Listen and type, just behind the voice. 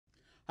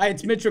Hi,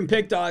 it's Mitch from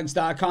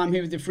Pickdawgz.com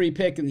here with the free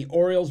pick in the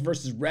Orioles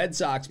versus Red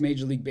Sox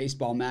Major League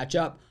Baseball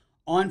matchup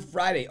on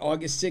Friday,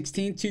 August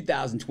 16,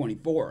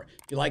 2024.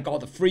 If you like all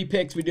the free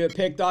picks we do at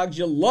Pickdawgz,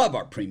 you'll love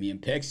our premium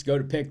picks. Go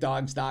to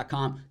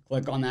Pickdawgz.com,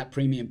 click on that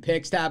premium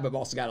picks tab. I've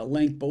also got a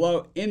link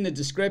below in the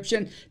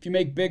description. If you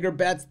make bigger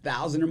bets,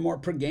 1,000 or more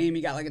per game,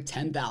 you got like a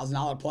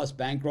 $10,000 plus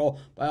bankroll,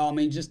 by all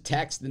means, just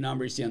text the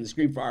number you see on the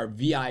screen for our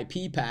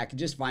VIP pack and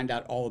just find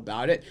out all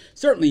about it.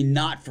 Certainly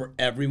not for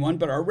everyone,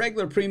 but our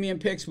regular premium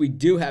picks, we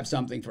do have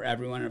something for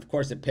everyone. And of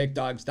course, at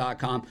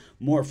Pickdawgz.com,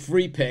 more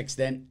free picks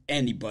than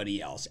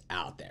anybody else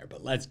out there.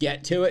 But let's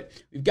get to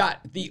it. We've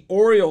got the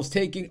Orioles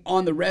taking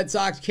on the Red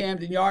Sox,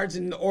 Camden Yards,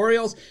 and the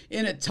Orioles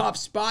in a tough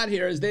spot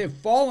here as they have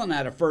fallen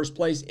out of first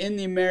place in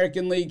the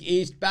American League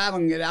East,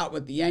 battling it out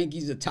with the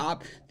Yankees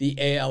atop the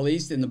AL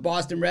East, and the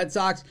Boston Red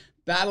Sox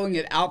battling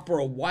it out for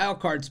a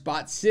wild card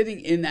spot, sitting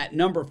in that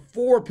number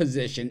 4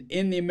 position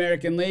in the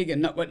American League.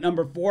 And what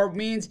number 4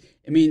 means?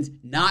 It means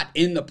not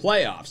in the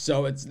playoffs.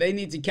 So they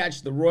need to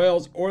catch the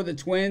Royals or the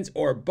Twins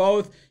or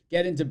both,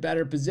 get into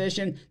better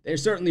position. They're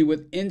certainly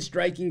within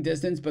striking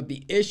distance, but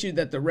the issue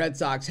that the Red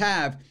Sox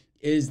have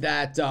is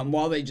that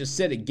while they just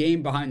sit a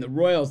game behind the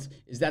Royals,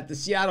 is that the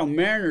Seattle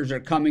Mariners are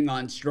coming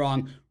on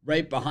strong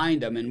right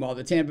behind them. And while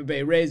the Tampa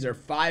Bay Rays are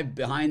 5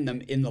 behind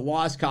them in the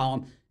loss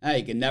column,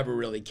 you can never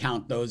really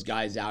count those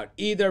guys out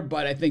either.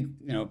 But I think,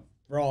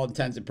 for all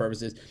intents and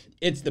purposes,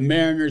 it's the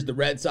Mariners, the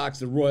Red Sox,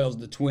 the Royals,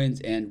 the Twins,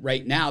 and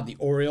right now the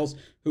Orioles,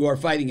 who are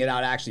fighting it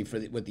out actually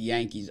with the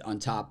Yankees on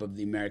top of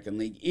the American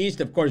League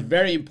East. Of course,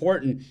 very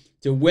important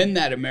to win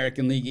that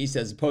American League East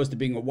as opposed to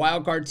being a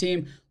wild card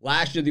team.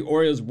 Last year, the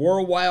Orioles were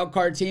a wild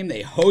card team.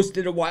 They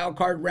hosted a wild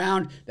card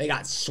round. They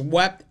got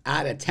swept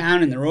out of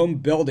town in their own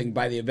building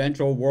by the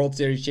eventual World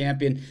Series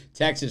champion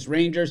Texas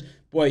Rangers.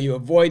 Boy, you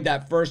avoid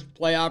that first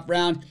playoff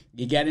round.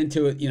 You get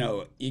into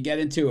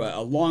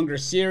a longer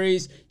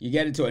series. You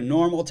get into a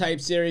normal type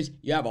series.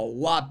 You have a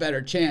lot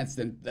better chance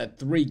than that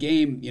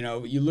 3-game.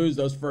 You lose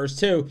those first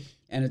 2,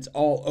 and it's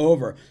all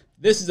over.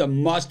 This is a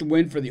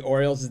must-win for the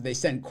Orioles as they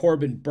send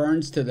Corbin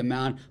Burnes to the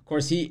mound. Of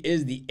course, he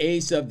is the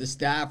ace of the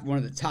staff, one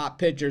of the top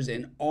pitchers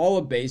in all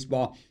of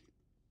baseball.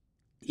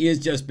 He has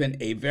just been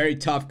a very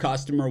tough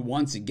customer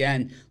once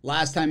again.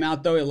 Last time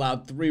out, though, he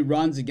allowed 3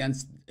 runs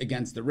against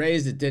the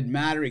Rays. It didn't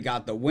matter. He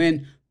got the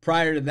win.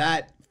 Prior to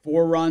that,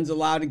 4 runs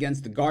allowed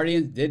against the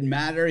Guardians. Didn't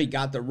matter. He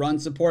got the run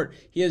support.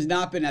 He has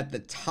not been at the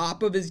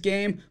top of his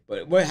game,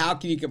 but how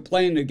can you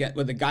complain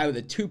with a guy with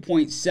a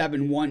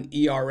 2.71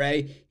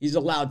 ERA? He's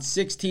allowed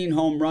 16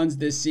 home runs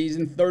this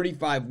season,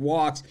 35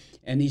 walks,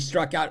 and he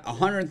struck out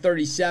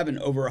 137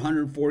 over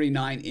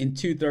 149 in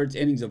 2/3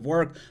 innings of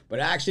work. But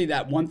actually,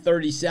 that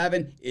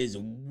 137 is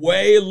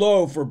way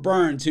low for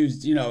Burnes,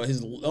 who's,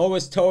 his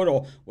lowest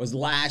total was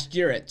last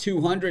year at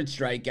 200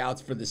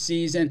 strikeouts for the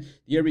season.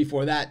 The year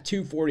before that,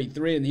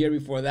 243, and the year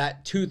before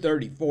that,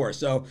 234.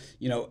 So,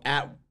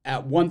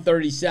 at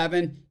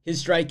 137,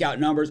 his strikeout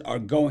numbers are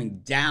going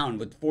down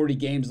with 40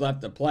 games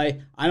left to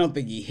play. I don't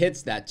think he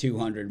hits that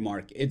 200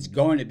 mark. It's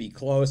going to be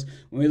close.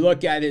 When we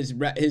look at his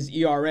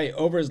ERA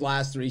over his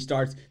last 3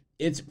 starts,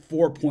 it's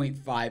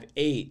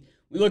 4.58.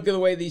 We look at the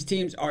way these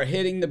teams are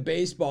hitting the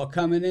baseball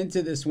coming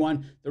into this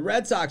one. The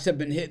Red Sox have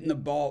been hitting the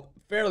ball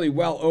fairly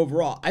well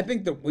overall. I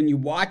think that when you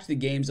watch the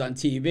games on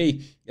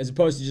TV, as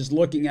opposed to just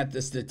looking at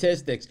the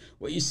statistics,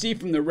 what you see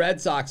from the Red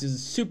Sox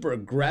is super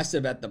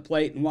aggressive at the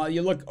plate. And while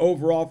you look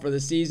overall for the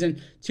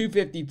season,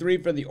 253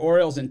 for the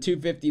Orioles and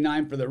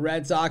 259 for the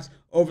Red Sox.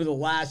 Over the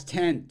last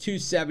 10,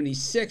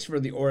 276 for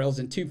the Orioles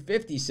and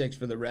 256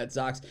 for the Red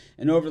Sox.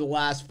 And over the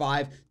last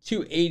 5,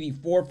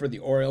 284 for the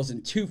Orioles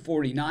and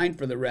 249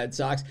 for the Red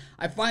Sox.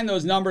 I find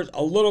those numbers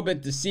a little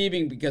bit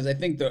deceiving because I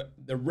think the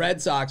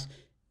Red Sox,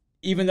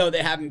 even though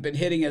they haven't been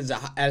hitting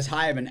as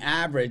high of an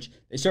average,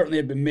 they certainly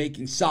have been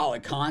making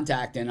solid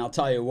contact. And I'll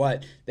tell you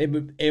what, they've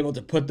been able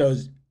to put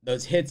those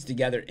hits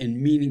together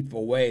in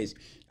meaningful ways.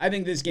 I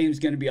think this game is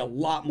going to be a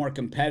lot more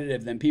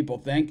competitive than people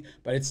think,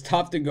 but it's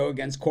tough to go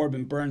against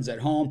Corbin Burnes at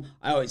home.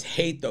 I always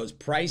hate those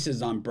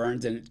prices on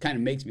Burnes, and it kind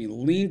of makes me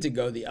lean to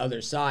go the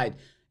other side,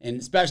 and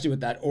especially with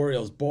that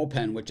Orioles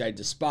bullpen, which I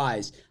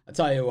despise. I'll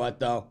tell you what,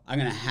 though, I'm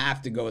going to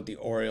have to go with the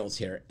Orioles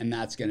here, and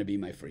that's going to be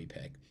my free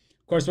pick.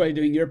 Of course, while you're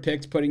doing your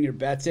picks, putting your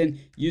bets in,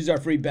 use our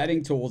free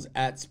betting tools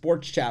at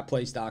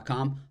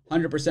sportschatplace.com.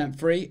 100%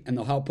 free, and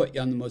they'll help put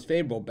you on the most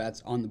favorable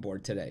bets on the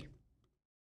board today.